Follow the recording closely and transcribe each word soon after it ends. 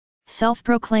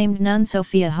Self-proclaimed nun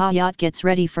Sofia Hayat gets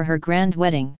ready for her grand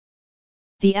wedding.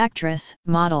 The actress,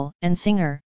 model, and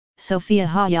singer, Sofia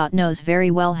Hayat knows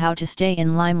very well how to stay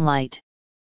in limelight.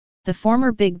 The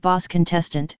former Bigg Boss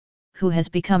contestant, who has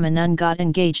become a nun, got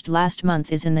engaged last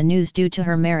month, is in the news due to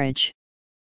her marriage.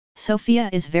 Sofia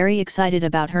is very excited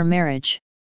about her marriage.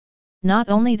 Not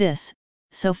only this,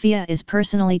 Sofia is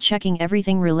personally checking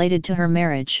everything related to her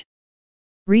marriage.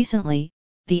 Recently,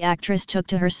 the actress took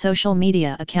to her social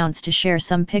media accounts to share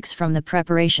some pics from the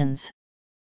preparations.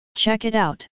 Check it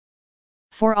out.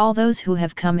 For all those who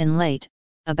have come in late,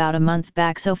 about a month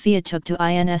back Sofia took to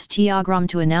Instagram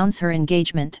to announce her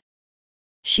engagement.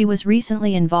 She was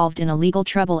recently involved in a legal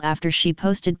trouble after she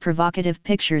posted provocative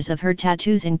pictures of her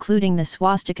tattoos, including the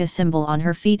swastika symbol on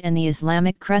her feet and the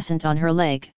Islamic crescent on her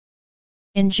leg.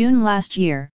 In June last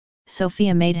year,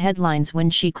 Sofia made headlines when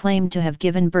she claimed to have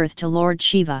given birth to Lord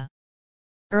Shiva.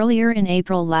 Earlier in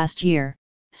April last year,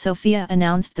 Sofia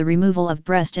announced the removal of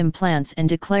breast implants and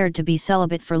declared to be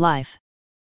celibate for life.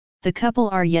 The couple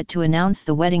are yet to announce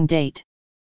the wedding date.